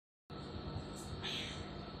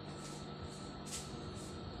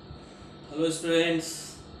Hello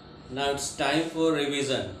students, now it's time for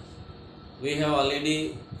revision. We have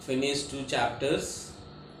already finished 2 chapters.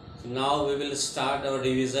 So now we will start our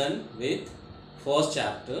revision with first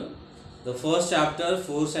chapter. The first chapter,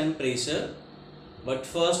 force and pressure. But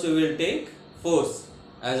first we will take force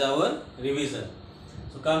as our revision.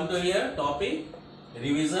 So come to here, topic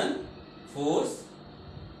revision, force,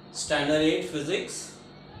 standard 8 physics.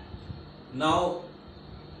 Now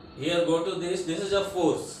here go to this is a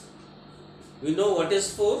force. We know what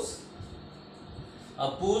is force?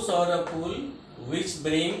 A push or a pull which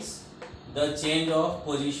brings the change of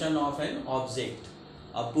position of an object.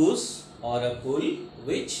 A push or a pull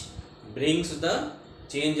which brings the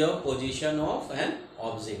change of position of an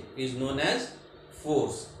object is known as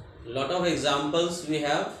force. Lot of examples we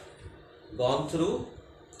have gone through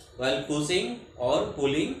while pushing or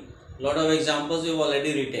pulling. Lot of examples we have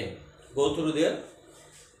already written. Go through there.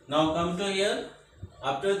 Now come to here.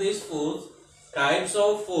 After this force, types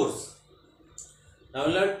of force. Now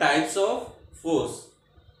learn types of force.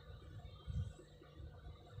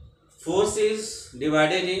 Force is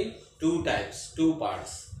divided in two types, two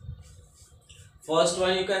parts. First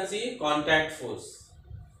one you can see contact force,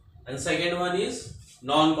 and second one is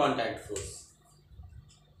non-contact force.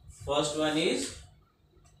 First one is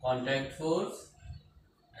contact force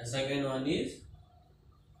and second one is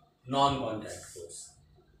non-contact force.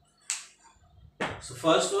 So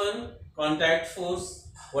first one, contact force.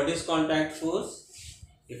 What is contact force?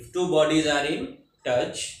 If two bodies are in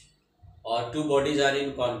touch or two bodies are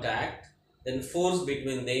in contact, then force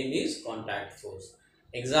between them is contact force.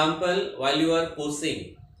 Example, while you are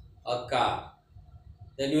pushing a car,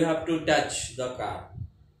 then you have to touch the car.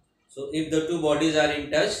 So if the two bodies are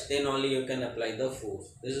in touch, then only you can apply the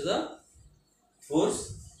force. This is the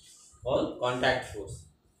force called contact force.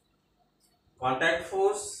 Contact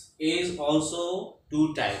force is also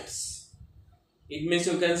two types. It means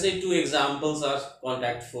you can say two examples of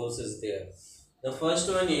contact force is there. The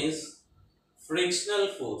first one is frictional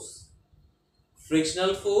force.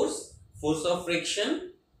 Frictional force, force of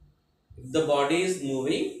friction. If the body is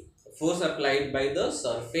moving, force applied by the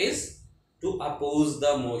surface to oppose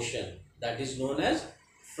the motion, that is known as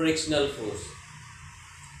frictional force.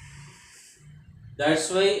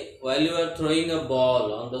 That's why while you are throwing a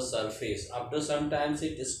ball on the surface, after some time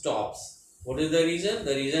it stops. What is the reason?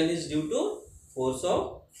 The reason is due to force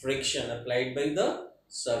of friction applied by the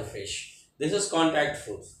surface. This is contact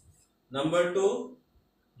force. Number 2,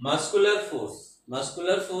 muscular force.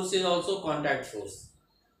 Muscular force is also contact force.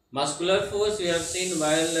 Muscular force we have seen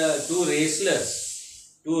while two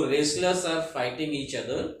wrestlers are fighting each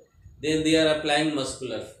other, then they are applying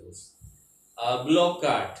muscular force. A block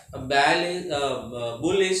cart, a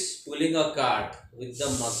bull is pulling a cart with the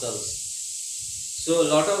muscles. So a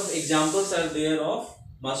lot of examples are there of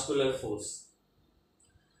muscular force.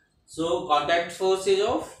 So contact force is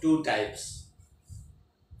of two types,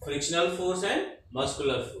 frictional force and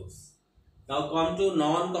muscular force. Now come to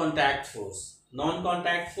non-contact force.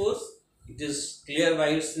 Non-contact force, it is clear by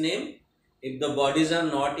its name. If the bodies are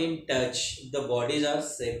not in touch, if the bodies are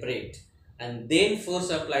separate and then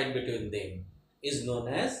force applied between them, is known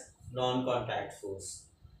as non-contact force.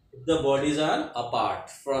 If the bodies are apart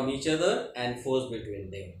from each other and force between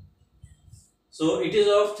them. So it is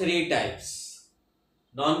of three types.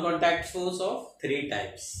 Non-contact force of three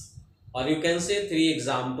types, or you can say three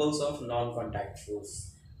examples of non-contact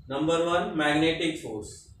force. Number 1, magnetic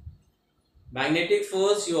force. Magnetic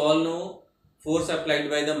force, you all know, force applied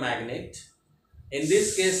by the magnet. In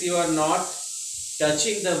this case you are not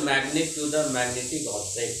touching the magnet to the magnetic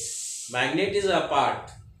object. Magnet is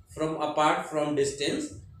apart from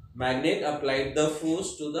distance. Magnet applied the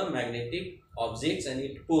force to the magnetic objects and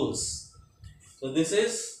it pulls. So this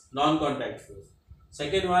is non-contact force.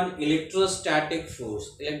 Second one, electrostatic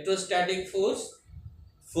force. Electrostatic force,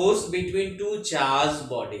 force between two charged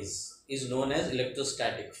bodies is known as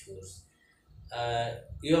electrostatic force.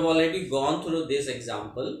 You have already gone through this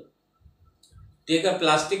example. Take a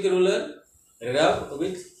plastic ruler, rub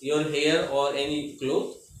with your hair or any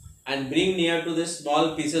cloth and bring near to the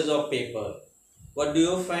small pieces of paper. What do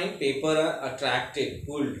you find? Paper are attracted,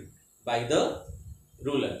 pulled by the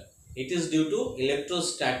ruler. It is due to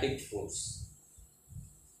electrostatic force.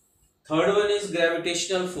 Third one is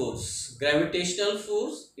gravitational force. Gravitational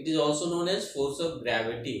force, it is also known as force of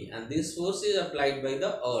gravity, and this force is applied by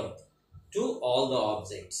the earth to all the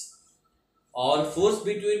objects, or force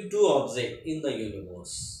between two objects in the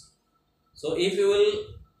universe. So if you will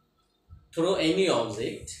throw any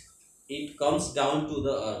object, it comes down to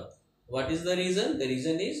the earth. What is the reason? The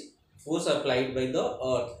reason is force applied by the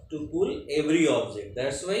earth to pull every object.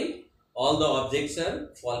 That's why All the objects are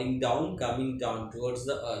falling down, coming down towards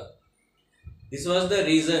the earth. This was the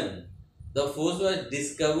reason the force was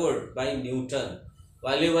discovered by Newton.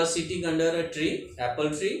 While he was sitting under a tree, apple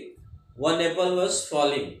tree, one apple was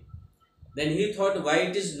falling. Then he thought why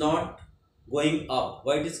it is not going up,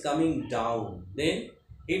 why it is coming down. Then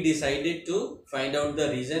he decided to find out the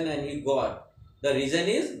reason, and he got the reason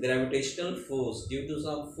is gravitational force. Due to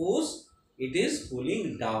some force, it is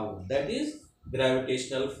pulling down. That is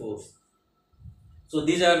gravitational force. So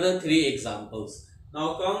these are the three examples.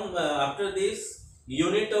 Now come after this,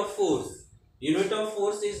 unit of force. Unit of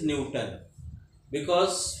force is Newton.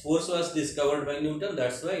 Because force was discovered by Newton,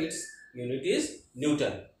 that's why its unit is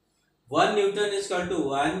Newton. 1 Newton is equal to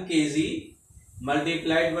 1 kg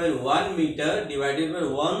multiplied by 1 meter divided by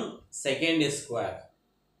 1 second square.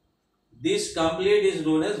 This complete is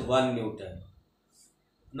known as 1 Newton.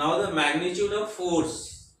 Now the magnitude of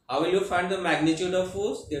force. How will you find the magnitude of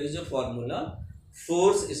force? There is a formula.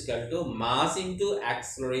 Force is equal to mass into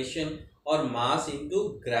acceleration or mass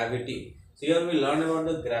into gravity. So here we learn about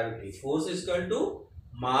the gravity. Force is equal to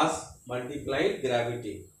mass multiplied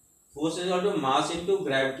gravity. Force is equal to mass into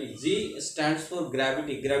gravity. G stands for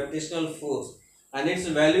gravity, gravitational force, and its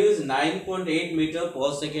value is 9.8 meter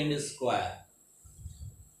per second square.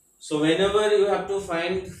 So whenever you have to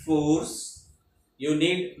find force, you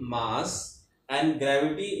need mass, and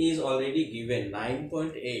gravity is already given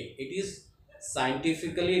 9.8. It is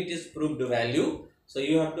scientifically it is proved value. So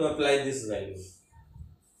you have to apply this value.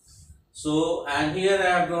 So, and here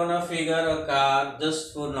I have drawn a figure, a car,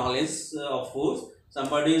 just for knowledge of force.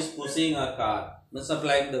 Somebody is pushing a car, means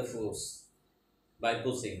applying the force by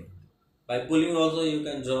pushing. By pulling also you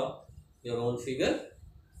can draw your own figure.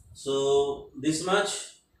 So this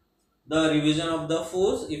much the revision of the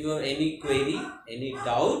force. If you have any query, any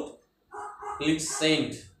doubt, please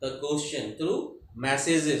send the question through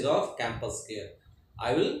messages of campus care.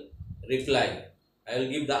 I will reply. I will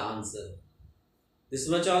give the answer. This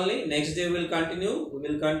much only. Next day we will continue. We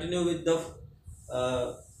will continue with the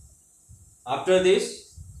after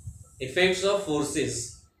this effects of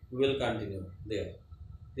forces. We will continue there.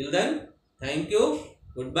 Till then, thank you.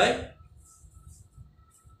 Goodbye.